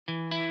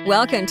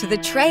Welcome to the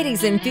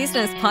Tradies in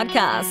Business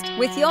podcast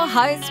with your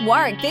hosts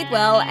Warwick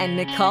Bidwell and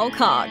Nicole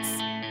Cox.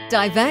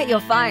 Divert your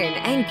phone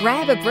and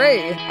grab a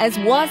brew as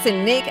Waz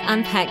and Nick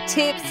unpack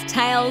tips,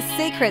 tales,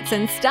 secrets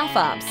and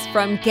stuff-ups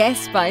from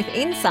guests both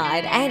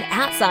inside and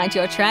outside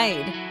your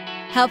trade,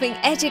 helping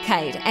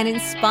educate and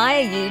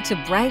inspire you to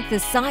break the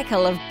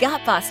cycle of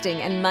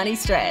gut-busting and money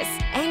stress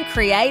and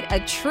create a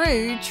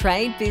true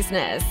trade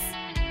business.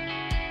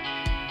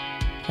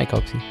 Hey,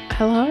 Coxie.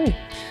 Hello.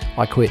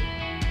 I quit.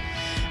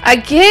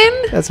 Again?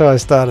 That's how I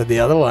started the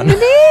other one. It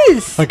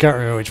is. I can't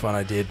remember which one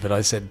I did, but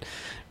I said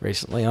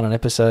recently on an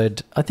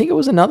episode, I think it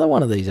was another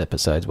one of these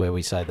episodes where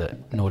we say the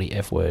naughty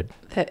F word.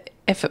 The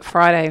Effort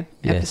Friday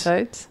Yes.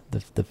 episodes.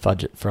 The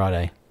Fudge it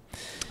Friday.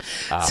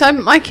 So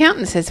my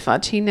accountant says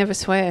fudge. He never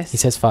swears. He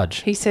says fudge.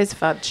 He says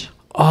fudge.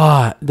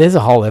 Oh, there's a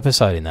whole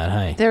episode in that,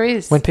 hey? There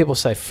is. When people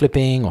say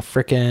flipping or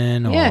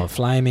frickin' or Yeah.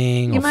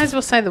 flaming. You or may as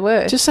well say the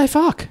word. just say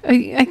fuck.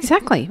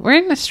 Exactly. We're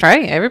in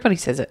Australia. Everybody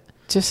says it.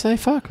 Just say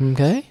fuck,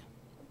 okay?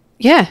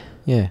 Yeah.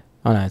 Yeah.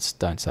 Oh, no, it's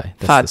don't say.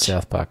 That's Fudge. the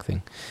South Park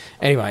thing.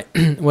 Anyway,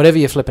 whatever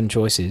your flipping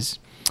choice is,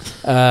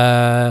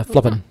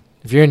 flopping.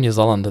 If you're in New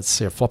Zealand, it's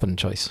your flopping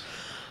choice.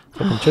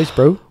 Flopping choice,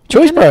 bro.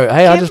 Choice, bro.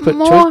 Hey, I just put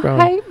more choice, bro.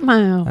 hate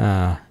mail.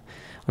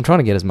 I'm trying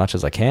to get as much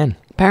as I can.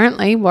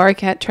 Apparently,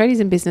 Warwick at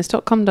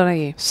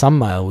tradiesinbusiness.com.au. Some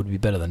mail would be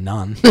better than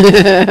none.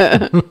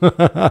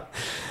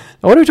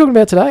 What are we talking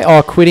about today?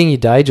 Oh, quitting your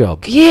day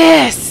job.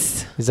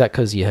 Yes. Is that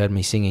because you heard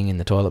me singing in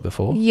the toilet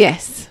before?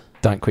 Yes.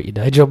 Don't quit your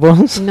day job,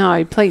 boys.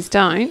 No, please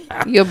don't.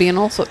 You'll be in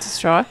all sorts of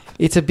strife.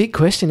 It's a big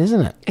question,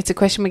 isn't it? It's a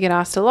question we get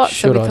asked a lot,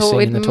 Should so I we thought sing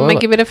we'd in the toilet?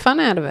 make a bit of fun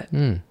out of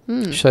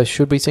it. So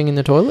should we sing in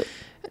the toilet?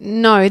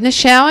 No, in the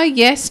shower,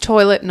 yes.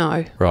 Toilet,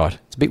 no. Right.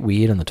 It's a bit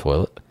weird on the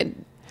toilet.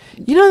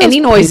 You know, Any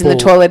those noise in the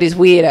people- toilet is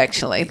weird,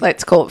 actually.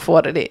 Let's call it for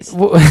what it is.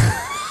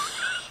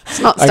 It's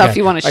not stuff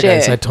you want to share.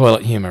 Okay, so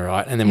toilet humour,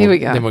 right? And then Here we'll, we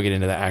go. then we'll get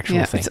into the actual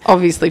Yeah, thing. it's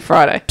obviously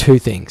Friday. Two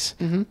things.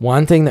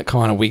 One thing that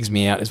kind of wigs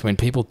me out is when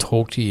people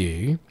talk to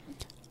you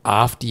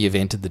after you've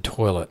entered the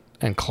toilet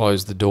and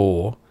closed the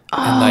door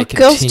and they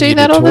Girls continue do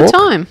that to all the talk.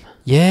 time.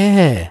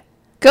 Yeah.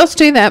 Girls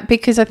do that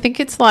because I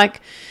think it's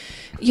like,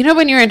 you know,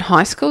 when you're in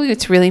high school,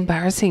 it's really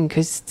embarrassing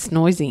because it's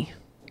noisy.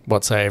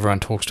 What, so everyone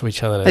talks to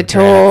each other? They to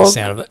drown out the talk.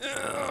 sound of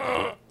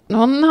the...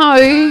 Oh,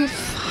 no.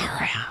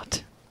 Far out.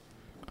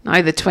 No,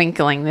 the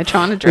twinkling. They're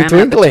trying to drown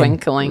out the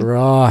twinkling.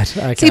 Right,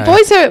 okay. See,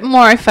 boys are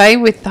more au fait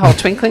with the whole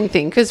twinkling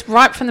thing because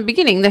right from the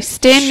beginning, they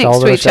stand next Shoulder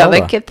to to each other,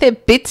 shoulder. get their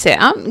bits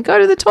out and go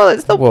to the toilet.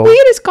 It's the Well,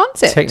 weirdest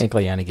concept.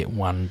 Technically, you only get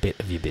one bit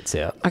of your bits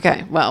out.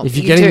 Okay, well, If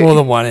you're you getting do. more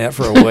than one out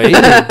for a week,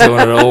 you're doing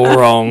it all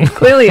wrong.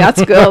 Clearly,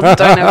 us girls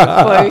don't have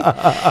a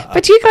clue.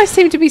 But you guys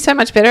seem to be so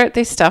much better at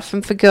this stuff,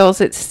 and for girls,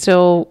 it's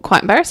still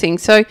quite embarrassing.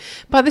 So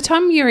by the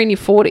time you're in your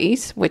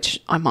 40s, which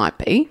I might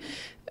be,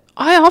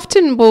 I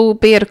often will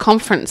be at a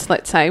conference,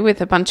 let's say, with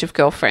a bunch of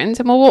girlfriends,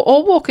 and we'll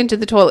all walk into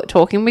the toilet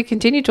talking. We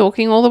continue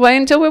talking all the way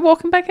until we're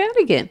walking back out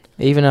again.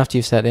 Even after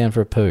you've sat down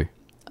for a poo.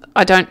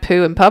 I don't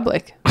poo in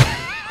public.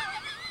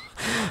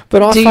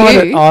 But Do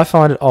you? I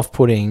find it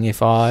off-putting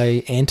if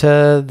I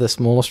enter the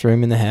smallest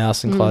room in the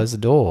house and close the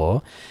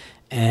door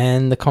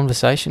and the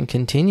conversation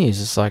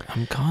continues. It's like,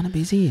 I'm kind of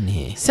busy in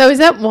here. So is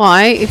that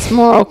why it's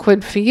more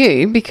awkward for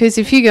you? Because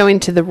if you go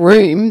into the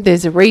room,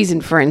 there's a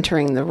reason for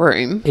entering the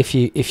room. If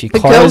you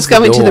But close girls the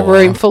go into the door-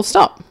 room full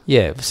stop.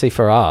 Yeah, see,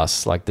 for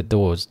us, like the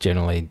doors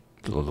generally,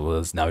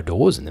 there's no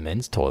doors in the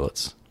men's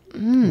toilets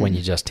when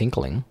you're just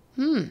tinkling.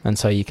 And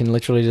so you can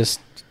literally just,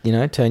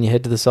 turn your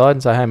head to the side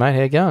and say, hey, mate,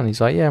 how you going?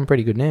 He's like, yeah, I'm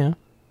pretty good now.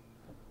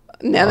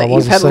 Now I that you've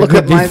wasn't had a so look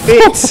good at my before.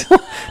 bits.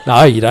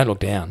 No, you don't look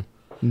down.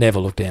 Never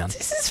look down.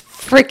 This is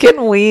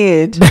freaking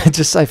weird.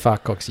 Just say,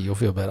 fuck, Coxie, you'll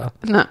feel better.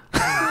 No.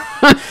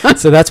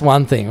 So that's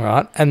one thing,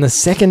 right? And the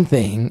second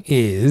thing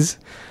is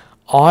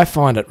I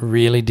find it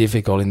really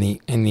difficult in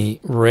the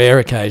rare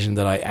occasion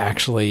that I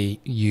actually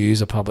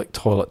use a public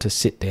toilet to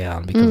sit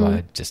down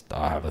because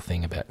I have a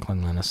thing about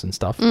cleanliness and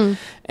stuff.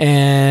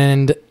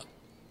 And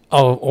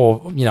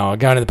or I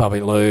go into the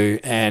public loo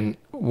and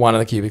one of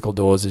the cubicle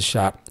doors is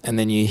shut and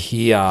then you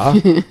hear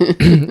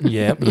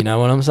yeah, you know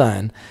what I'm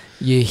saying.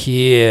 You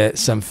hear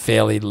some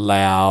fairly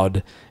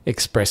loud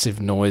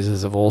expressive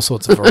noises of all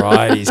sorts of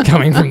varieties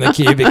coming from the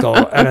cubicle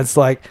and it's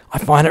like I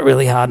find it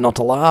really hard not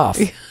to laugh.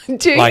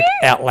 Do Like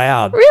you? out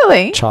loud.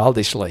 Really?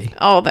 Childishly.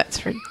 Oh,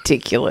 that's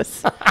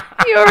ridiculous.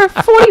 You're a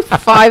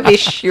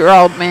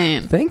 45-ish-year-old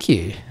man. Thank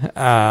you.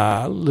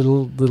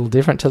 Little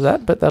different to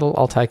that, but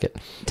I'll take it.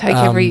 Take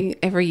every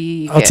year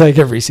you I'll get. take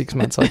every 6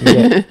 months I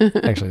can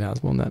get. Actually, no,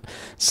 it's more than that.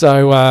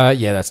 So,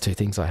 that's two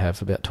things I have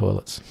about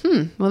toilets.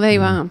 Well, there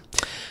you are.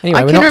 Anyway,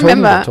 I we're can not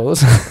remember- talking about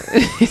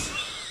toilets.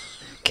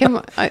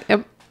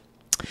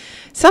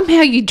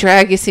 Somehow you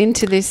drag us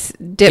into this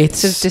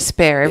depths of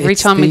despair every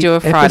It's time we the do a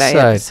Friday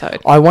episode.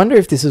 I wonder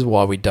if this is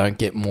why we don't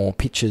get more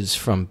pictures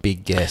from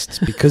big guests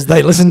because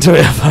they listen to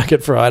our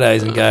Bucket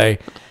Fridays and go,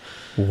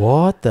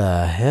 what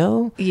the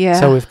hell? Yeah.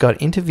 So we've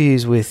got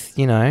interviews with,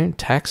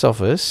 tax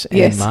office and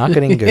Yes.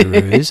 marketing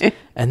gurus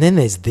And then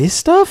there's this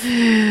stuff,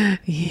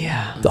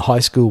 Yeah. the high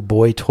school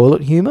boy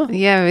toilet humour.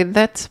 Yeah,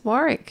 that's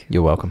Warwick.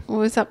 You're welcome. If it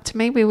was up to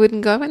me, we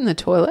wouldn't go in the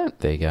toilet.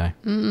 There you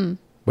go.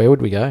 Where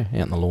would we go? Out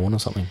in the lawn or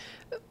something?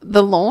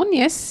 The lawn,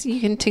 yes. You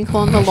can tinkle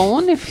on the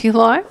lawn if you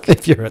like.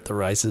 If you're at the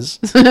races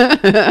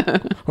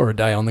or a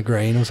day on the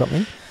green or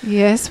something.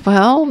 Yes,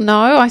 well,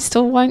 no, I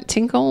still won't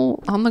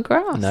tinkle on the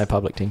grass. No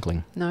public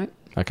tinkling. No.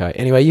 Okay.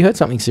 Anyway, you had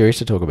something serious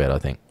to talk about, I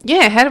think.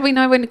 Yeah, how do we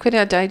know when to quit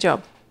our day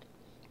job?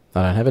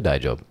 I don't have a day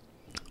job.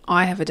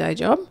 I have a day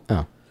job.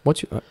 Oh.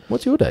 What's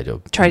your day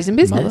job? Trades and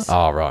business. Mother?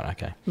 Oh, right.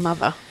 Okay.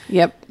 Mother.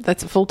 Yep,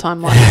 that's a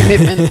full-time life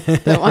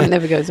commitment. That one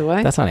never goes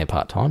away. That's only a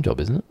part-time job,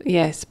 isn't it?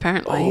 Yes,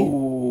 apparently.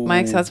 Oh. My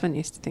ex-husband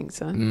used to think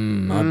so.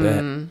 I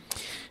bet.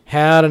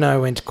 How to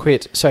know when to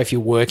quit. So if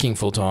you're working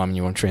full-time and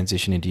you want to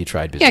transition into your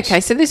trade business. Yeah,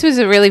 okay, so this was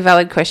a really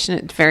valid question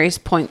at various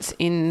points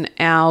in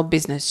our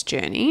business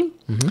journey.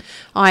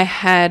 I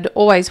had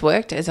always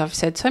worked, as I've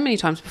said so many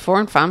times before,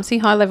 in pharmacy,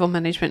 high-level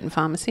management in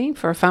pharmacy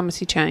for a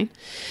pharmacy chain,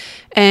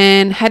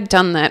 and had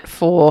done that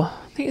for,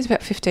 I think it was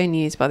about 15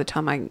 years by the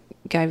time I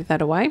gave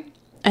that away.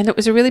 And it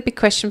was a really big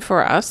question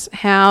for us.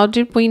 How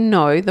did we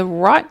know the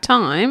right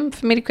time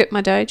for me to quit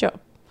my day job?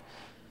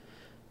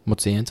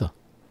 What's the answer?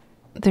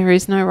 There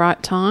is no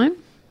right time.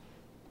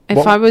 If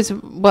What- I was,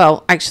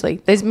 well,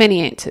 actually, there's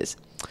many answers.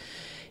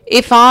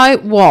 If I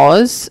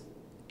was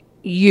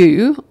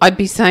you, I'd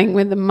be saying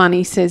when the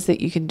money says that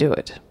you can do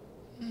it.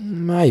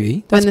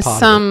 Maybe. When That's the part of it.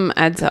 sum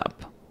adds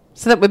up.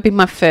 So that would be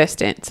my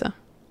first answer.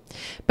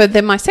 But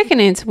then my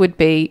second answer would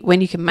be when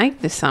you can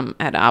make the sum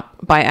add up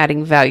by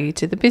adding value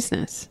to the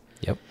business.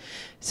 Yep.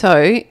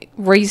 So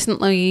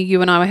recently,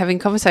 you and I were having a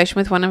conversation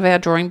with one of our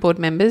drawing board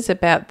members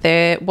about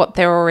what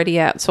they're already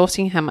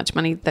outsourcing, how much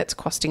money that's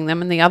costing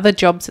them, and the other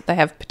jobs that they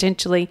have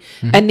potentially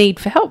a need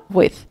for help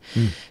with.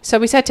 So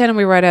we sat down and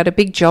we wrote out a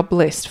big job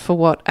list for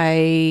what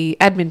a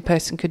admin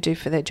person could do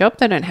for their job.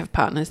 They don't have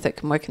partners that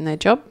can work in their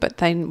job, but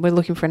we're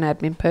looking for an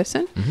admin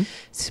person.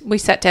 So we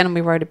sat down and we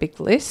wrote a big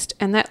list,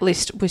 and that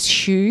list was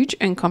huge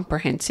and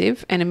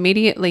comprehensive, and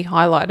immediately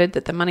highlighted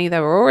that the money they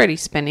were already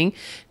spending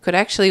could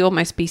actually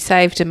almost be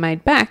saved and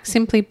made back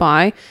simply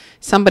by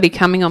somebody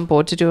coming on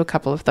board to do a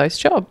couple of those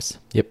jobs.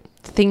 Yep.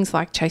 Things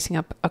like chasing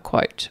up a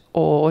quote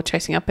or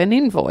chasing up an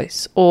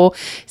invoice or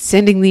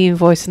sending the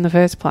invoice in the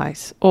first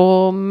place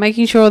or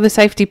making sure the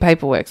safety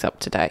paperwork's up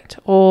to date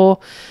or,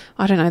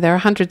 I don't know, there are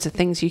hundreds of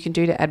things you can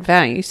do to add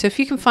value. So if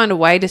you can find a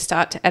way to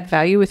start to add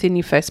value within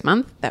your first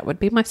month, that would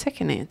be my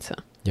second answer.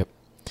 Yep.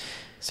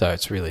 So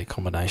it's really a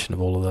combination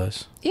of all of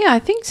those. Yeah, I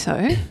think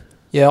so.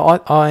 Yeah,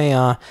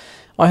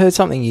 I heard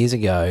something years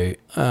ago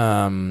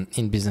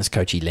in business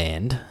coachy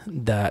land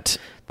that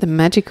The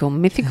magical,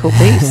 mythical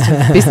beast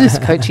of business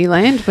coachy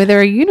land where there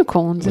are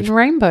unicorns and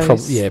rainbows.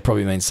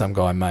 probably means some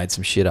guy made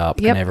some shit up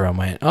Yep. and everyone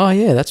went, oh,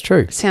 yeah, that's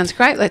true. Sounds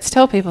great. Let's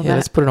tell people Yeah,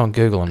 let's that. put it on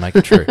Google and make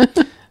it true.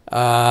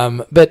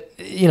 But,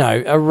 you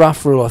know, a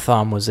rough rule of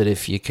thumb was that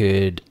if you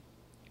could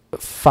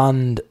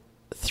fund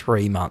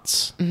 3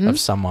 months of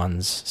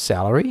someone's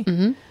salary,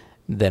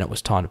 then it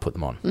was time to put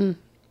them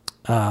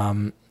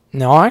on.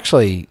 Now, I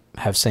actually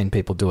have seen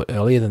people do it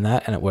earlier than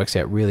that, and it works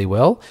out really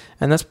well.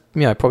 And that's,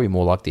 you know, probably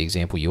more like the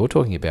example you're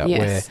talking about, Yes.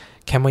 where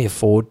can we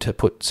afford to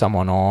put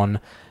someone on?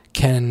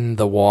 Can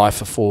the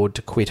wife afford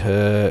to quit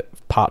her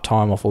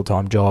part-time or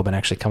full-time job and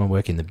actually come and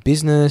work in the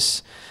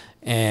business?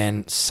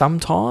 And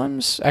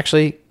sometimes,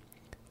 actually,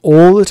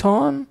 all the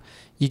time,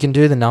 you can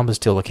do the numbers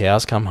till the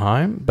cows come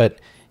home, but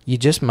you're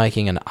just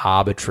making an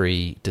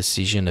arbitrary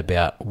decision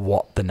about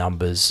what the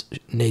numbers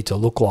need to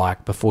look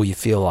like before you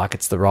feel like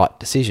it's the right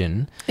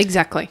decision.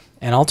 Exactly.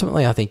 And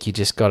ultimately, I think you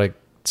just got to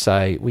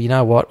say, well, you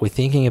know what? We're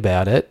thinking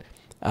about it.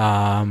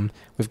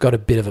 We've got a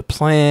bit of a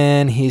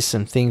plan. Here's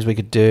some things we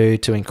could do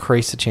to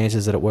increase the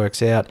chances that it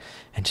works out,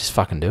 and just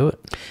fucking do it.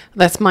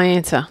 That's my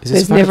answer. Is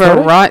this There's a fucking never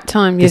a Friday? right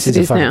time. Yes, This it is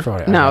a is fucking now.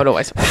 Friday, No, okay. it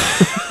always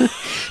was.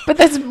 But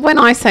that's when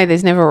I say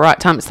there's never a right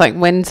time. It's like,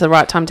 when's the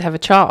right time to have a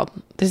child?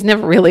 There's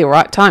never really a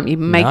right time. You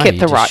make No, it you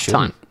the just right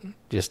shouldn't. time.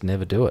 Just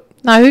never do it.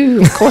 No,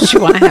 of course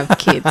you want to have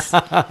kids.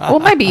 Well,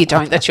 maybe you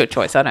don't. That's your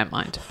choice. I don't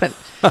mind. But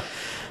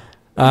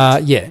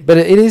Yeah, but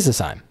it is the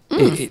same.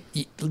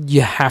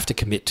 You have to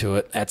commit to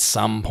it at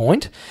some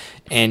point,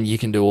 and you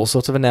can do all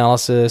sorts of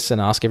analysis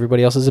and ask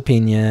everybody else's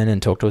opinion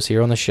and talk to us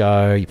here on the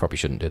show. You probably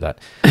shouldn't do that.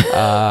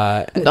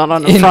 not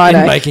on a in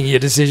Friday. making your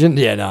decision.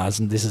 Yeah, no,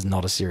 this is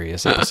not a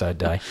serious episode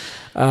day.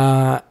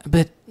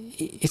 But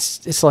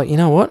it's like, you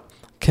know what?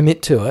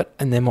 Commit to it,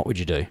 and then what would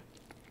you do?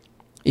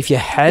 If you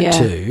had Yeah.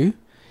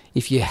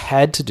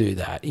 to do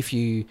that, if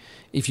you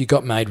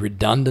got made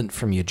redundant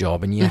from your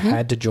job and you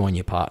had to join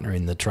your partner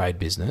in the trade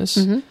business,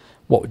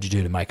 what would you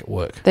do to make it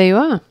work? There you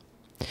are.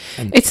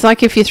 And- It's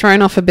like if you're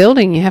thrown off a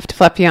building, you have to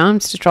flap your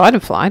arms to try to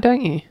fly,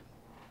 don't you?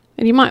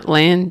 And you might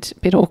land a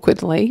bit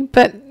awkwardly,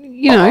 but,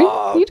 you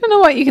know, you don't know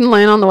what you can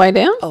learn on the way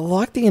down. I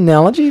like the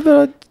analogy,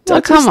 but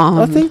Come on.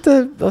 I think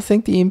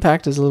the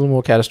impact is a little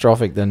more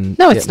catastrophic than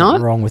No, it's getting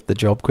not. wrong with the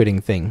job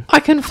quitting thing. I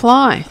can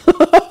fly.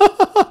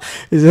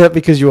 Is that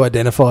because you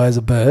identify as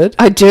a bird?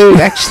 I do,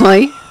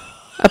 actually.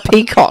 A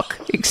peacock.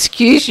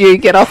 Excuse you,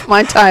 get off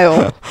my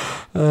tail.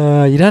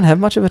 You don't have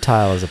much of a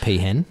tail as a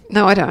peahen,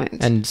 No, I don't.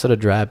 and sort of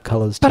drab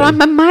colours too. But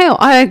I'm a male.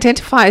 I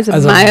identify as a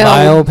As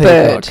male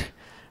bird. peacock.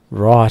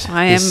 Right.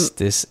 I am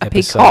This a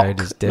episode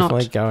peacock, is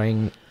definitely not-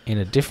 going in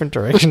a different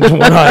direction than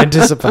what I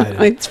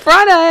anticipated. It's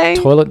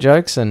Friday. Toilet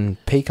jokes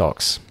and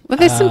peacocks. Well,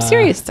 there's some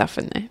serious stuff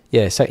in there.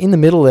 Yeah, so in the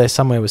middle there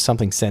somewhere was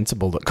something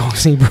sensible that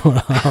Coxie brought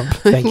up.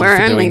 Thank you We're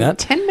for only doing that.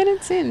 10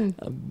 minutes in.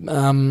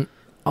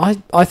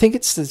 I think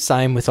it's the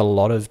same with a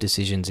lot of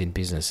decisions in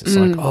business. It's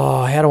like,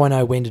 oh, how do I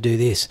know when to do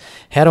this?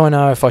 How do I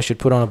know if I should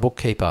put on a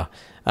bookkeeper?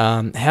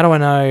 How do I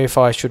know if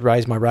I should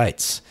raise my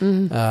rates?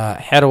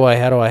 How do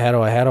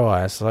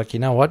I? It's like, you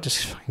know what?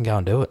 Just fucking go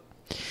and do it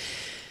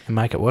and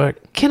make it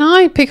work. Can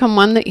I pick on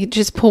one that you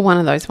just pull one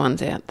of those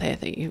ones out there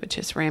that you were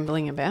just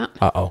rambling about?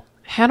 Uh-oh.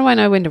 How do I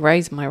know when to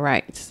raise my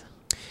rates?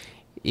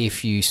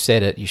 If you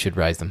said it, you should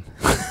raise them.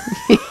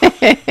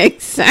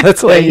 Exactly.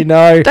 That's how you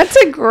know. That's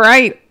a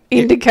great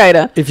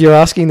indicator. If you're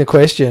asking the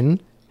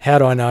question, how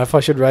do I know if I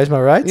should raise my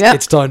rates? Yep.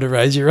 It's time to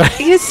raise your rates.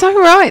 You're so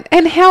right.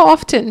 And how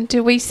often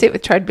do we sit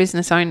with trade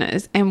business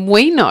owners and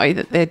we know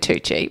that they're too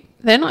cheap?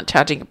 They're not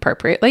charging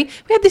appropriately.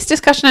 We had this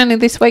discussion only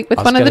this week with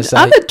one of the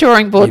other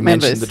drawing board you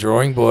members. mentioned the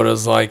drawing board. I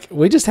was like,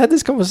 we just had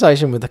this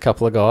conversation with a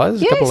couple of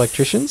guys, a couple of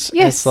electricians. and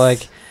Yes. It's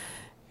like,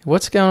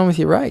 what's going on with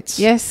your rates?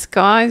 Yes,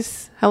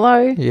 guys.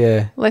 Hello.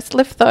 Yeah. Let's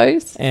lift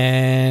those.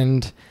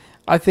 And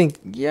I think,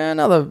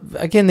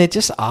 again, they're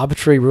just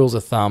arbitrary rules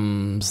of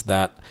thumbs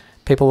that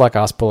people like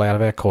us pull out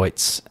of our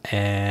coits.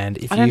 And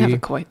if I don't have a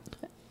coin.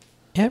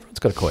 Yeah, everyone's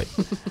got a coin.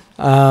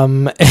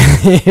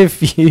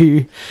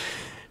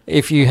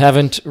 If you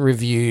haven't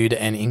reviewed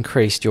and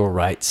increased your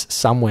rates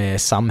somewhere,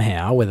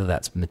 somehow, whether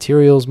that's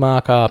materials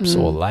markups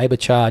or labour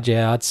charge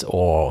outs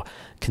or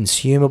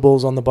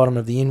consumables on the bottom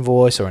of the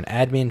invoice or an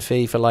admin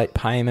fee for late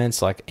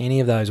payments, like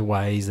any of those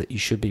ways that you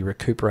should be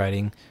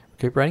recovering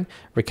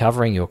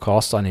your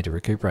costs. I need to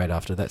recuperate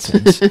after that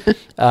sentence.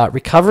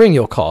 Recovering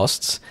your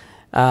costs.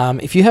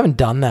 If you haven't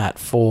done that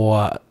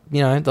for,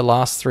 the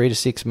last 3 to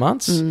 6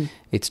 months,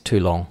 it's too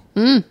long.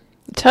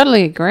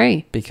 Totally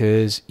agree.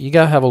 Because you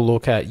go have a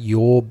look at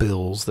your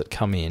bills that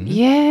come in.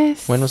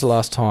 Yes. When was the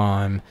last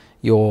time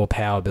your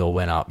power bill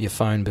went up, your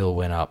phone bill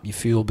went up, your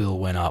fuel bill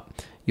went up,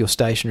 your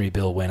stationery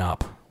bill went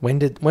up? When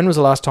was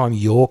the last time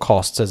your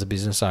costs as a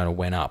business owner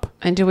went up?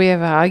 And do we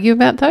ever argue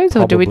about those,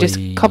 or do we just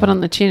Probably cop it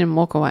on the chin and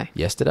walk away?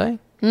 Yesterday?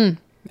 And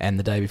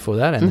the day before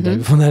that, and the day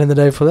before that, and the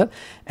day before that.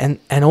 And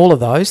all of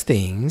those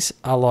things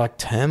are like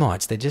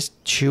termites. They're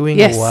just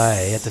chewing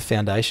away at the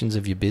foundations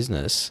of your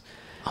business.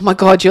 Oh my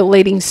God, you're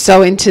leading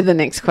so into the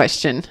next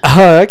question.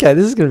 Oh, okay.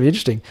 This is going to be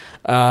interesting.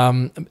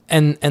 And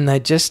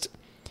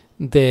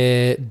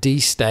they're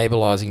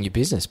destabilizing your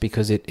business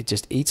because it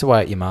just eats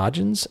away at your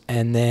margins,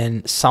 and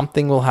then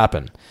something will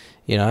happen.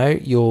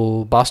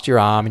 You'll bust your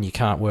arm and you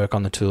can't work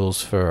on the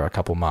tools for a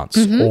couple of months,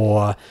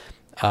 or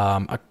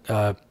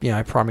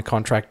a primary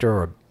contractor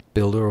or a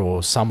builder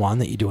or someone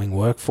that you're doing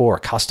work for, a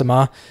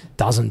customer,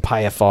 doesn't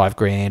pay a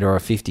 $5,000 or a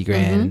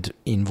 $50,000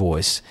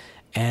 invoice.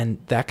 And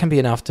that can be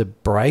enough to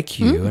break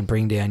you and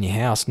bring down your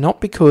house, not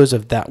because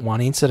of that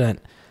one incident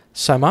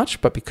so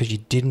much, but because you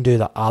didn't do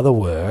the other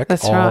work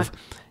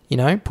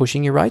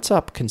pushing your rates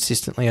up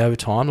consistently over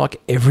time like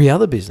every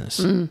other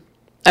business.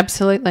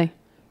 Absolutely.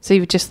 So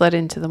you've just led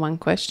into the one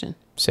question.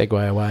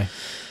 Segue away.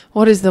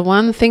 What is the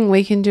one thing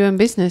we can do in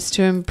business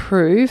to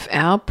improve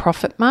our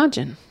profit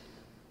margin?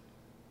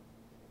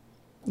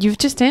 You've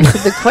just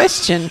answered the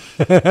question,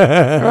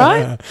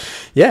 right?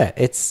 Yeah,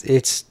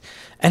 it's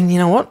and you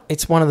know what?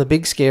 It's one of the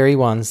big scary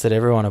ones that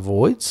everyone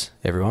avoids.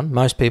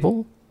 Most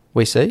people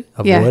we see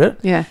avoid it.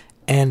 Yeah.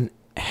 And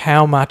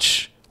how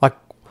much, like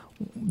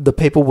the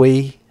people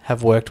we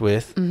have worked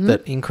with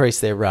that increase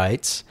their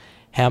rates,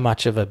 how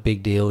much of a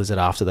big deal is it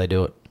after they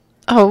do it?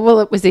 Oh, well,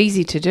 it was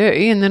easy to do,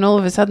 and then all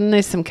of a sudden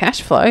there's some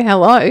cash flow.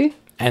 Hello.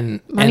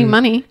 And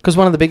Money. Because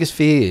one of the biggest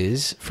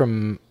fears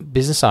from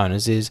business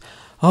owners is,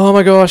 oh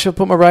my gosh, I'll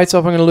put my rates up,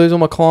 I'm going to lose all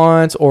my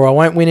clients, or I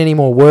won't win any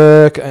more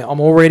work. I'm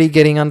already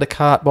getting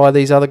undercut by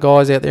these other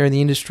guys out there in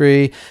the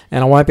industry,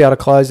 and I won't be able to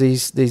close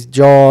these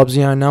jobs.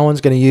 No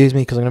one's going to use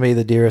me because I'm going to be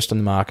the dearest in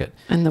the market.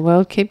 And the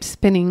world keeps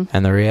spinning.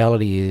 And the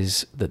reality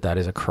is that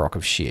is a crock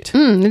of shit.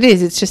 It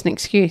is. It's just an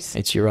excuse.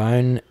 It's your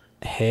own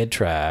head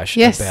trash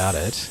about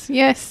it.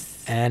 Yes.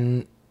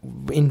 And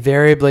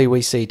invariably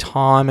we see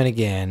time and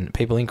again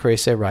people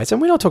increase their rates,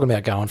 and we're not talking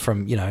about going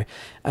from an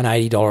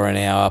 $80 an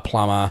hour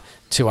plumber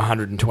to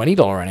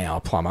 $120 an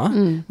hour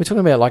plumber. We're talking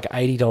about like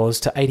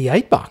 $80 to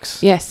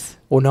 $88 Yes.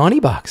 or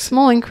 $90.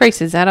 Small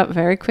increases add up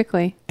very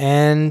quickly.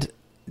 And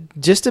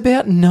just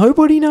about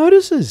nobody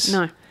notices.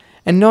 No.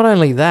 And not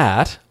only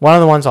that, one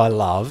of the ones I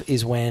love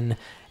is when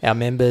our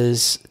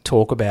members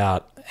talk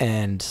about,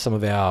 and some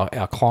of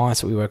our clients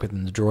that we work with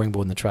in the drawing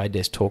board and the trade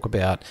desk talk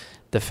about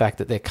the fact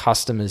that their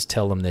customers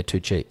tell them they're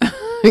too cheap.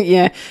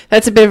 Yeah,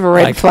 that's a bit of a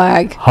red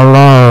flag.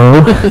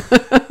 Hello.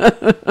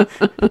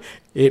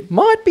 It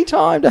might be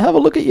time to have a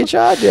look at your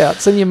charge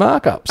outs and your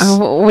markups.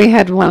 Oh, we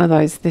had one of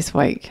those this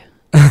week.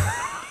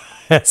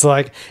 It's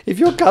like, if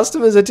your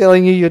customers are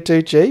telling you you're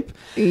too cheap,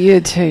 You're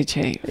too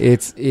cheap.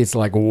 it's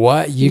like,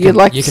 what? You You're can,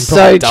 like you can so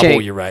probably double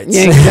cheap. your rates.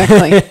 Yeah,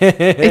 exactly.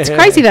 It's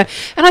crazy though.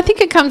 And I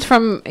think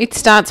it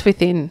starts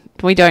within.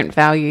 We don't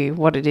value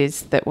what it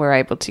is that we're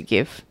able to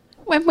give.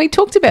 When we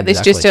talked about this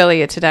just Exactly.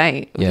 earlier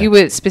today, Yeah. you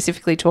were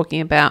specifically talking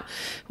about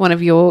one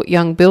of your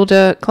young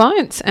builder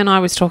clients, and I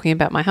was talking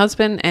about my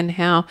husband and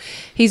how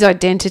his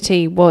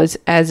identity was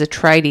as a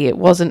tradie. It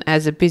wasn't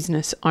as a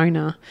business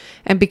owner.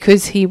 And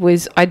because he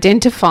was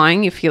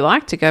identifying, if you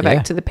like, to go back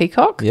Yeah. to the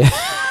peacock, Yeah.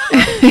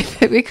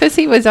 because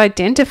he was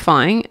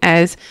identifying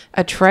as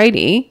a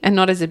tradie and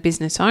not as a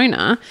business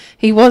owner,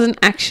 he wasn't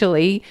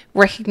actually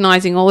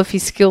recognizing all of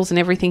his skills and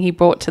everything he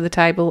brought to the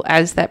table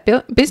as that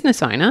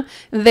business owner,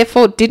 and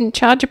therefore didn't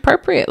charge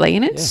appropriately.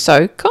 And it's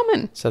so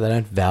common. So they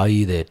don't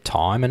value their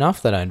time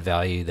enough. They don't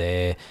value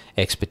their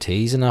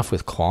expertise enough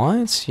with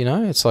clients. You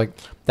know, it's like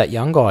that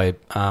young guy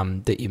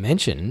that you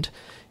mentioned.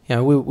 You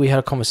know, we had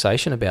a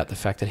conversation about the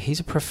fact that he's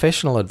a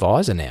professional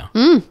advisor now.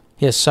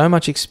 He has so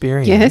much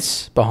experience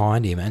Yes.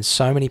 behind him and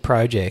so many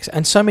projects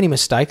and so many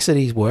mistakes that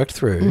he's worked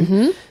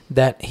through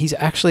that he's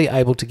actually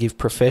able to give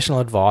professional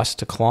advice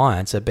to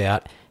clients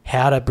about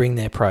how to bring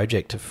their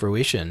project to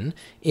fruition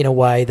in a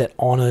way that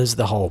honours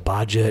the whole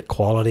budget,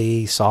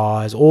 quality,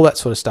 size, all that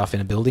sort of stuff in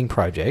a building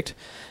project.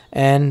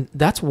 And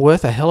that's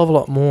worth a hell of a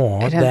lot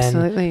more It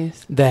absolutely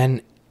is.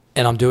 than,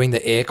 and I'm doing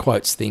the air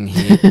quotes thing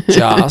here,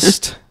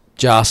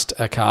 just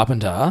a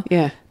carpenter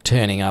Yeah,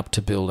 turning up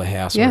to build a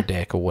house or Yeah. a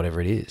deck or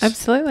whatever it is.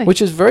 absolutely. Which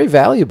is very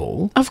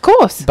valuable, Of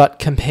course. but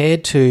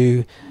compared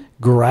to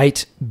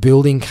great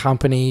building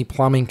company,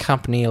 plumbing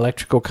company,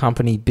 electrical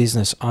company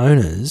business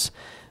owners,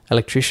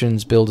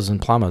 electricians, builders and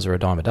plumbers are a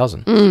dime a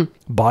dozen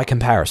by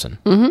comparison,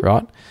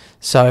 right?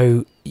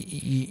 So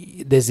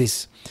there's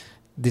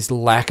this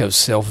lack of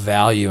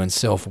self-value and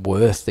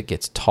self-worth that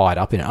gets tied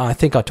up in it. I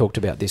think I talked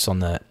about this on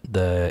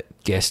the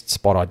guest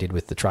spot I did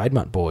with the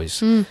Trademut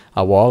boys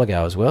a while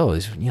ago as well,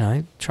 is, you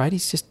know,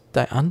 tradies just,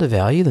 they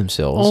undervalue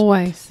themselves.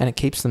 Always. And it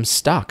keeps them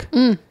stuck.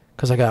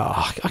 Because they go,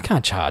 oh, I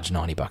can't charge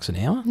 $90 an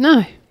hour.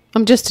 No,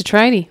 I'm just a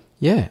tradie.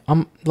 Yeah,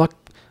 I'm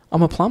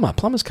a plumber.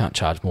 Plumbers can't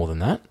charge more than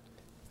that.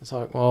 It's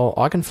like, well,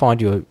 I can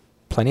find you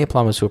plenty of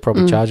plumbers who are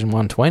probably charging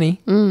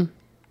 $120.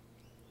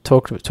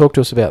 Talk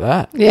to us about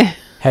that. Yeah.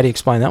 How do you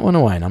explain that one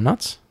away,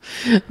 numbnuts?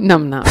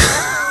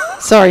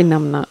 Numbnuts. Sorry,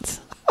 numbnuts.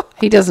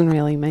 He doesn't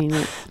really mean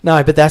it.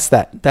 No, but that's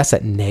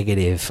that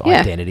negative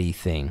Yeah. identity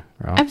thing,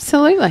 right?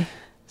 Absolutely.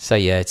 So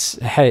yeah, it's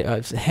how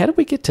did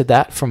we get to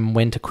that from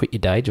when to quit your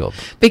day job?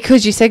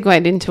 Because you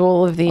segued into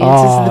all of the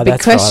answers to the big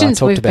that's right. I questions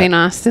talked we've about been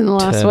asked in the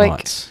last week.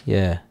 termites.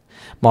 Yeah,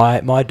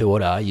 my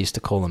daughter used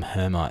to call them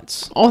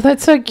hermites Oh,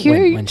 that's so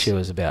cute. when she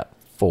was about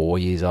 4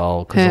 years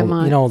old. Because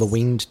you know all the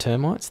winged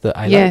termites, the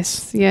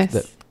alates Yes.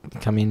 that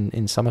come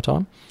in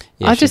summertime.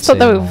 Yeah, I she'd just thought see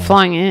they them were all.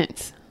 flying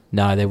ants.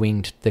 No, they're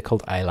winged. They're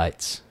called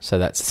alates. So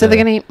that's So they're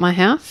going to eat my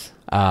house?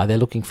 They're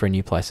looking for a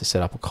new place to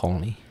set up a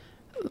colony.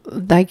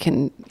 They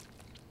can...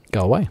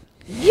 Go away.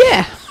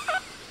 Yeah.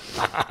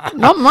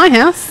 Not my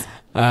house.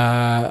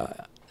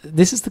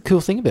 This is the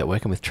cool thing about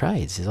working with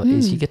trades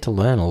is you get to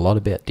learn a lot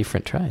about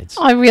different trades.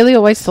 I really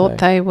always thought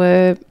So- they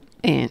were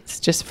ants,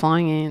 just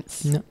flying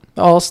ants. No.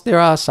 Oh, there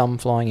are some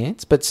flying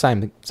ants, but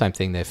same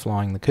thing. They're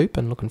flying the coop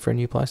and looking for a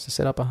new place to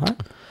set up a home.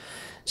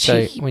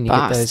 So Cheeky when you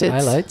get those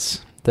bastards. alates,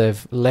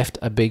 they've left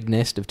a big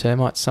nest of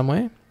termites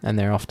somewhere, and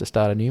they're off to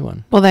start a new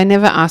one. Well, they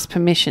never asked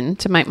permission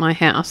to make my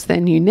house their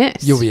new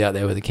nest. You'll be out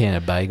there with a can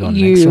of Baygon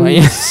next, won't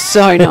You you?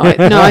 so know.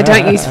 No, I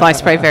don't use fly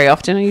spray very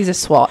often. I use a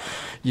SWAT.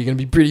 You're going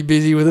to be pretty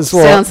busy with a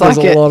swat. Sounds There's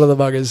like a it. lot of the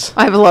buggers.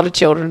 I have a lot of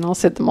children. I'll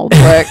set them all to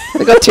work.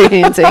 They've got 2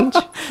 hands each.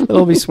 They'll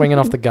all be swinging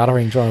off the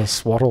guttering trying to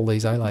swat all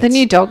these alates. The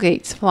new dog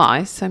eats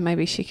flies, so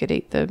maybe she could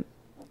eat the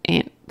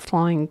ant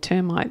flying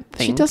termite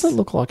things. She doesn't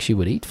look like she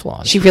would eat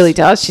flies. She really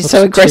does. She's Looks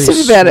so aggressive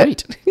too about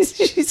it.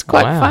 She's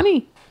quite Wow.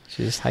 funny.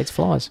 She just hates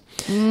flies.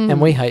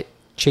 And we hate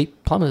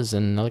cheap plumbers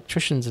and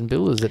electricians and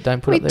builders that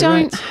don't put We up their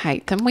don't rates.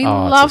 hate them. We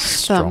Oh, love it's a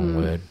strong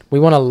them. word. We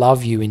want to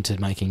love you into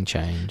making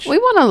change. We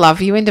want to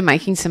love you into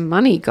making some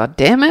money. God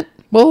damn it!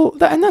 Well,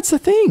 and that's the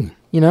thing.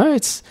 You know,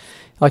 it's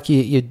like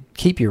you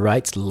keep your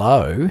rates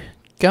low.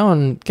 Go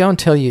and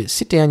tell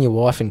sit down your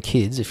wife and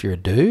kids if you're a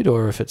dude,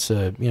 or if it's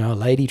a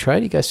lady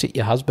tradie, go sit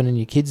your husband and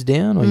your kids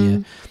down,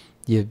 or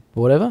your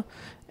whatever,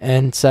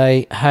 and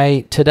say,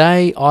 hey,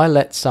 today I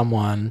let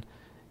someone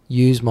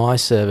use my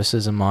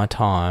services and my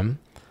time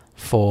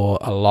for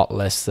a lot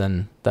less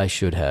than they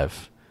should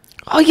have.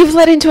 Oh, you've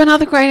led into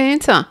another great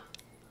answer.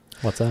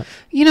 What's that?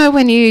 You know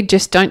when you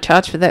just don't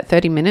charge for that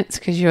 30 minutes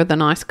because you're the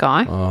nice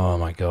guy? Oh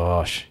my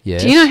gosh.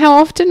 Yes. Do you know how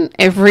often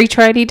every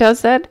tradie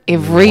does that?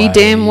 Every Way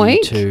damn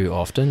week? Too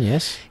often,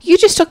 yes. You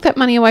just took that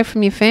money away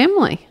from your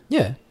family.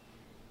 Yeah.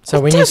 So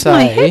That when you does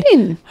my say, head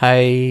in.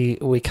 hey,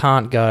 we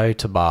can't go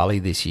to Bali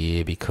this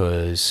year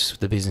because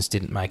the business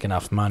didn't make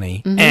enough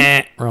money.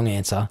 Wrong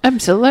answer.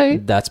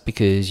 Absolute. That's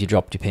because you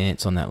dropped your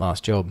pants on that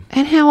last job,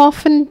 And how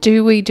often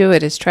do we do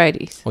it as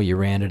tradies? or you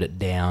rounded it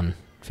down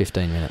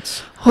 15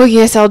 minutes. Oh,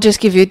 yes, I'll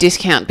just give you a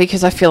discount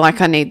because I feel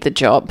like I need the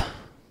job.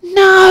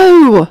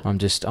 No.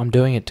 I'm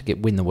doing it to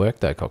win the work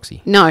though,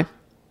 Coxie. No.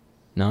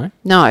 No?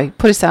 No.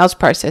 Put a sales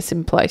process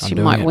in place. I'm You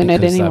doing might win it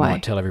because anyway. They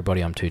might tell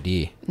everybody I'm too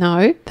dear.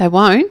 No, they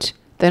won't.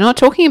 They're not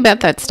talking about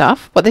that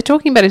stuff. What they're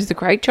talking about is the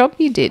great job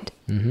you did.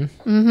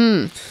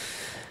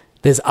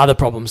 There's other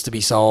problems to be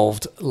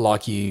solved,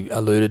 like you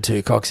alluded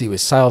to, Coxie,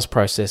 with sales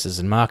processes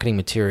and marketing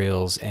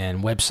materials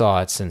and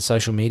websites and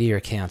social media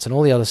accounts and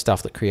all the other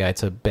stuff that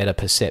creates a better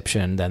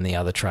perception than the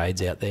other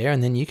trades out there.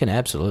 And then you can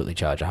absolutely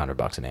charge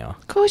 $100 an hour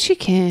Of course you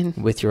can.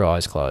 with your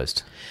eyes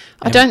closed.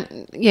 I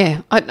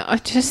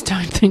just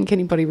don't think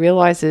anybody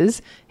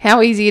realises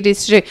how easy it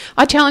is to do.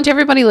 I challenge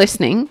everybody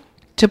listening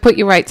to put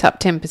your rates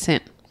up 10%.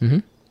 Mm-hmm.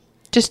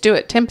 Just do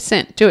it,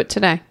 10%. Do it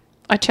today.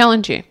 I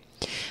challenge you.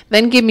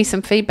 Then give me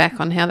some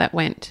feedback on how that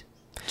went.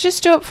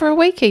 Just do it for a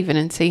week even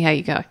and see how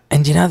you go.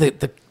 And you know,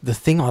 the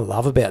thing I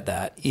love about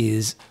that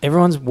is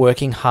everyone's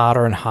working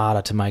harder and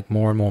harder to make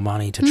more and more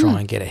money to try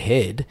and get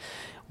ahead.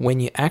 When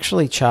you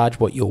actually charge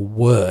what you're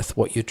worth,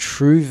 what your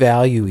true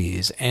value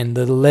is, and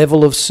the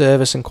level of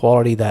service and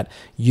quality that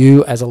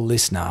you as a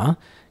listener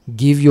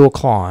give your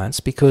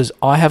clients, because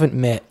I haven't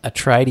met a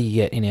tradie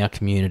yet in our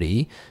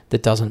community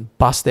that doesn't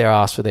bust their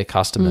ass for their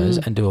customers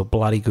and do a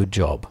bloody good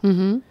job.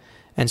 Mm-hmm.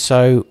 And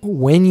so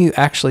when you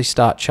actually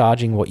start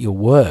charging what you're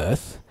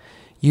worth,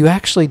 you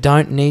actually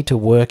don't need to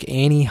work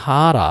any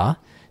harder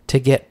to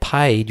get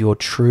paid your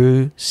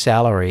true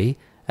salary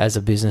as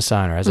a business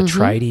owner, as a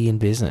tradie in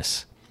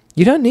business.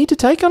 You don't need to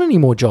take on any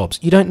more jobs.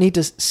 You don't need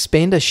to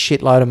spend a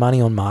shitload of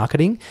money on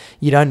marketing.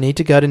 You don't need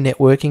to go to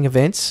networking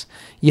events.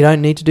 You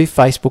don't need to do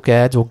Facebook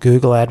ads or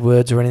Google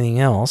AdWords or anything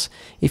else.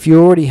 If you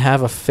already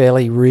have a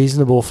fairly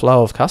reasonable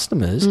flow of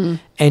customers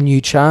and you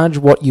charge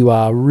what you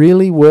are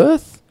really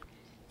worth,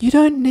 you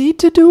don't need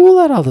to do all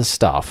that other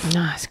stuff.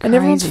 No, it's crazy. And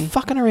everyone's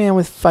fucking around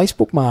with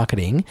Facebook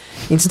marketing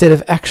instead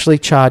of actually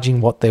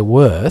charging what they're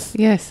worth.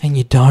 Yes. And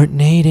you don't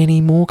need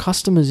any more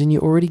customers than you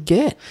already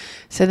get.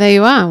 So there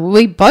you are.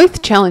 We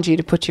both challenge you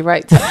to put your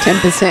rates up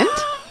 10%.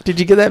 Did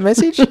you get that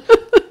message?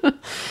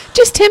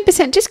 Just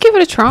 10%. Just give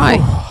it a try.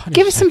 I need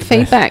Give to us some take a breath.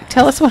 feedback.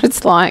 Tell us what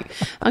it's like.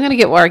 I'm going to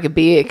get Warwick a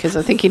beer because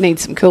I think he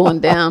needs some cooling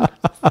down.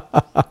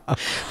 But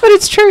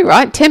it's true,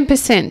 right?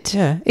 10%.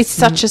 Yeah. It's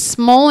such a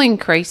small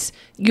increase.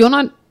 You're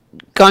not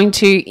going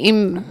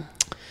to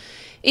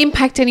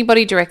impact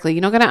anybody directly.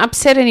 You're not going to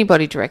upset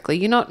anybody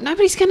directly.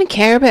 Nobody's going to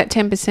care about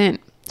 10%.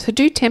 So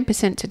do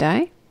 10%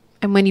 today.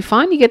 And when you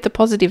find you get the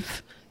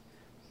positive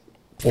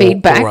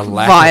feedback or a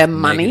lack via of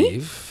money.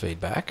 negative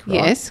feedback, right?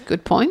 Yes,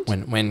 good point.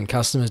 When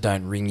customers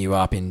don't ring you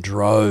up in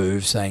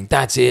droves saying,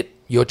 that's it,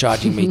 you're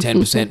charging me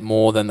 10%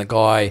 more than the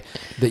guy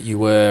that you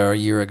were a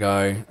year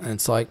ago. And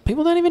it's like,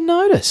 people don't even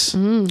notice.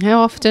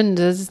 How often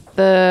is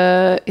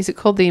it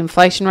called the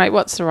inflation rate?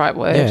 What's the right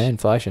word? Yeah,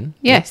 inflation.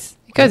 Yes.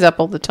 It goes up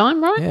all the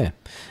time, right? Yeah.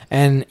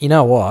 And you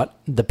know what?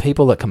 The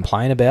people that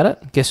complain about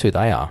it, guess who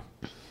they are?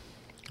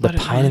 The I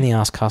don't pain in the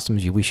ass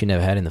customers you wish you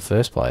never had in the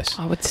first place.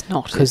 Oh, it's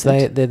not. Because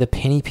they're the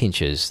penny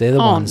pinchers. They're the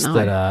ones no.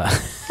 that are...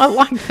 I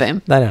like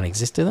them. They don't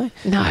exist, do they?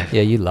 No.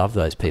 Yeah, you love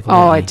those people. Oh,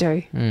 don't I you?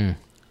 do.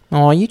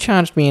 Oh, you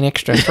charged me an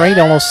extra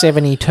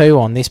 $3.72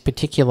 on this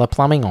particular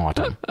plumbing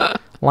item.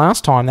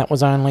 Last time that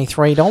was only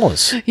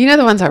 $3. You know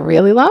the ones I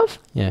really love?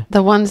 Yeah.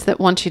 The ones that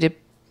want you to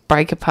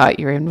break apart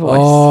your invoice.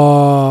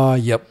 Oh,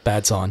 yep,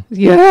 bad sign.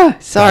 Yeah.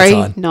 Sorry.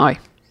 Bad sign. No.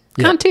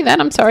 Can't do that.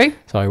 I'm sorry.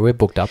 Sorry, we're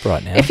booked up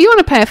right now. If you want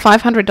to pay a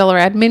 $500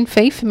 admin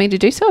fee for me to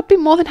do so, I'd be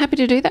more than happy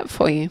to do that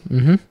for you.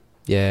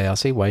 Yeah, I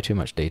see way too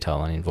much detail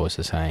on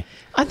invoices, hey.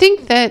 I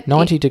think that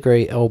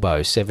 90-degree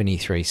elbow,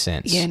 73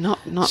 cents. Yeah, not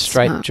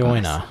Straight smart,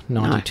 joiner, guys.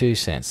 No. 92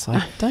 cents.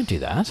 Like, don't do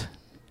that.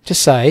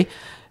 Just say,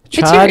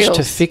 charge Materials.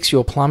 to fix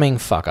your plumbing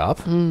fuck up,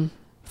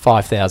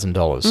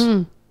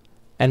 $5,000.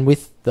 And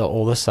with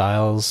all the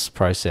sales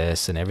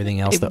process and everything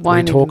else It that we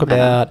won't talk even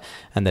matter. about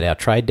and that our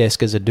trade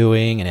deskers are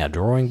doing and our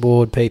drawing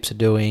board peeps are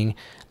doing,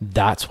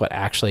 that's what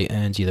actually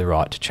earns you the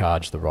right to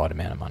charge the right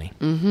amount of money.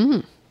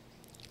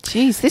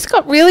 Jeez, this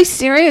got really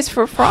serious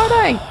for a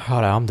Friday.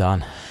 Righto, I'm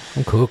done.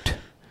 I'm cooked.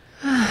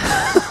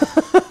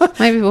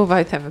 Maybe we'll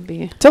both have a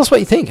beer. Tell us what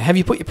you think. Have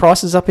you put your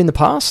prices up in the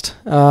past?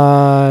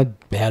 How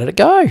did it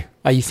go?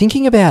 Are you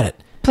thinking about it?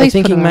 Please Are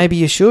you put 'em thinking up. maybe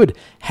you should?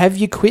 Have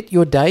you quit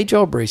your day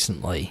job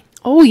recently?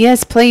 Oh,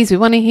 yes, please. We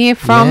want to hear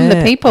from the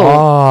Yeah. people.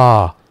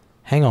 Oh,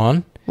 hang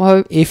on.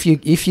 Well, If you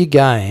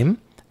game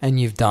and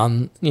you've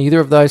done either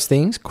of those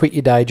things, quit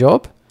your day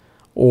job,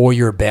 or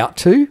you're about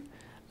to,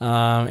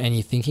 and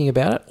you're thinking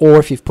about it, or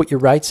if you've put your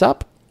rates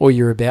up, or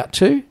you're about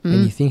to,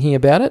 and you're thinking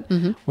about it,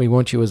 we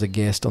want you as a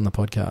guest on the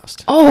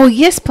podcast. oh,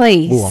 yes,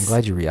 please. Oh, I'm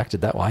glad you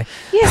reacted that way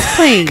Yes,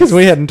 please. because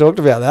we hadn't talked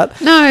about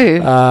that.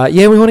 No.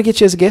 Yeah, we want to get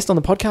you as a guest on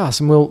the podcast,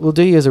 and we'll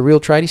do you as a real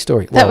tradie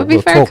story. That would be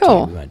we'll very talk to you,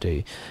 cool. we won't do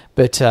you,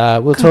 but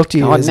we'll talk to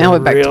you God, as now a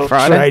we're back to real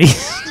Friday.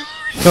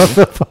 tradie on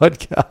the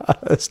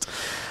podcast.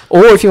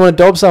 Or if you want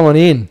to dob someone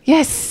in,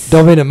 Yes.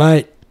 dob in a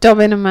mate. Dob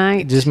in a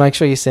mate. Just make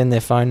sure you send their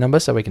phone number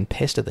so we can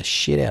pester the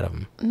shit out of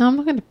them. No, I'm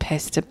not going to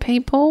pester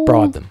people.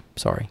 Bribe them.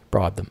 Sorry,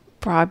 bribe them.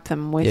 Bribe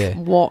them with Yeah.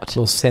 what?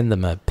 We'll send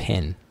them a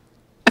pen.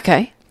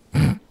 Okay.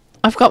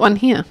 I've got one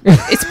here.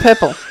 It's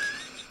purple.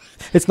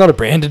 It's not a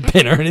branded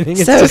pen or anything.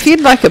 It's So just, if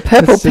you'd like a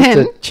purple it's just pen,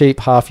 a cheap,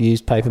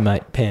 half-used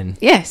Papermate pen.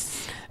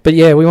 yes. But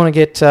yeah, we want to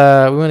get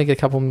a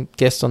couple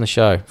guests on the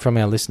show from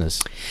our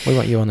listeners. We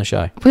want you on the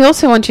show. We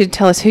also want you to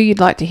tell us who you'd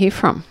like to hear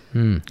from.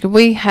 Hmm.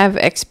 We have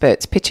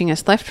experts pitching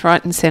us left,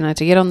 right, and centre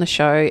to get on the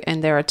show,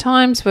 and there are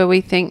times where we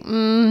think,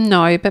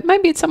 no, but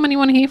maybe it's someone you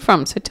want to hear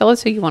from. So tell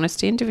us who you want us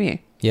to interview.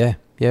 Yeah.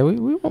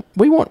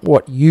 We want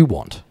what you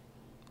want.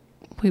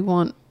 We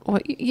want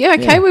what? Yeah,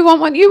 okay. We want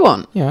what you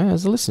want. You know,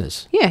 as the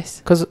listeners, Yes.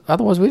 because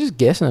otherwise we're just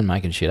guessing and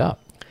making shit up.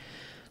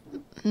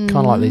 Kind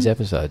of like these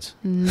episodes.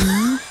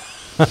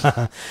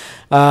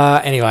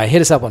 Anyway,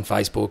 hit us up on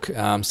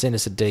Facebook. Send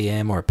us a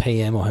DM or a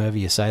PM or however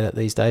you say that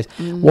these days.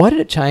 Why did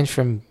it change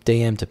from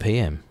DM to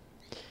PM?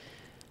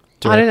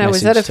 I don't know.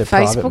 Was that a Direct message to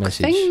private Facebook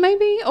message? thing,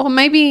 maybe, or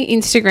maybe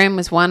Instagram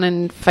was one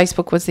and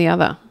Facebook was the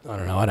other? I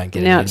don't know. I don't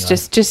get it. Now it's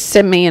anyway. just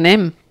send me an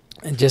M.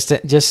 And just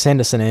send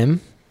us an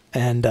M,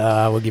 and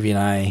we'll give you an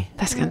A.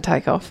 That's going to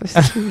take off.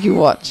 You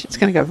watch. It's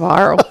going to go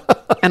viral.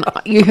 And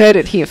you heard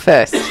it here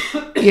first.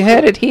 You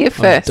heard it here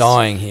first. I'm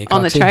dying here.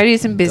 On the Coxie.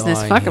 Tradies and Business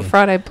Dying Fuck a here.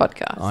 Friday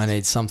podcast. I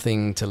need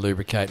something to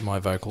lubricate my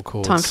vocal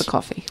cords. Time for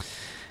coffee.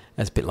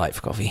 It's a bit late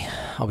for coffee.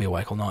 I'll be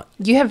awake all night.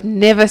 You have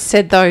never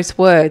said those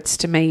words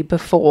to me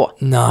before.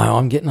 No,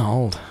 I'm getting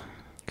old.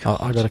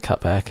 I've got to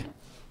cut back.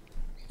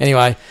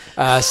 Anyway,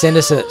 send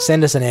us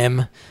an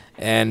M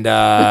and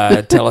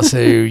tell us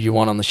who you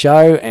want on the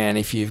show. And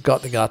if you've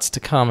got the guts to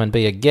come and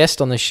be a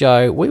guest on the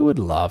show, we would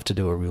love to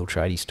do a real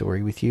tradie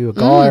story with you. A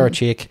guy or a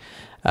chick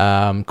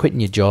quitting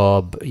your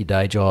job, your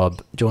day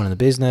job, joining the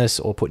business,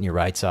 or putting your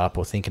rates up,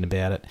 or thinking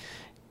about it.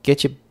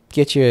 Get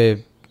your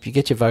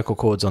vocal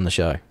cords on the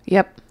show.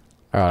 Yep.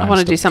 All right, I want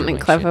to do stop something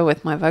dribbling clever shit.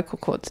 with my vocal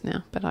cords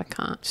now, but I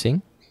can't.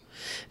 Sing.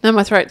 No,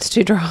 my throat's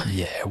too dry.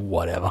 Yeah,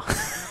 whatever.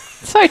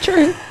 So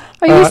true.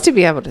 I All used right. to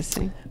be able to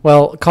sing.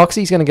 Well,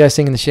 Coxie's going to go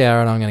sing in the shower,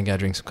 and I'm going to go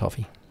drink some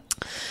coffee.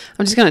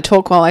 I'm just going to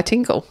talk while I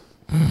tinkle.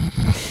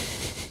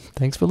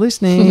 Thanks for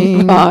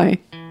listening. Bye.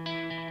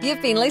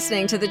 You've been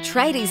listening to the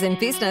Tradies in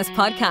Business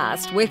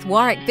podcast with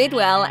Warwick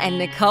Bidwell and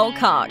Nicole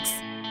Cox.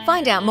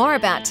 Find out more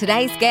about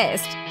today's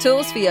guest,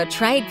 tools for your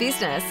trade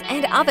business,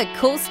 and other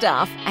cool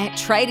stuff at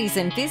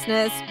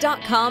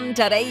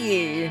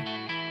tradiesinbusiness.com.au.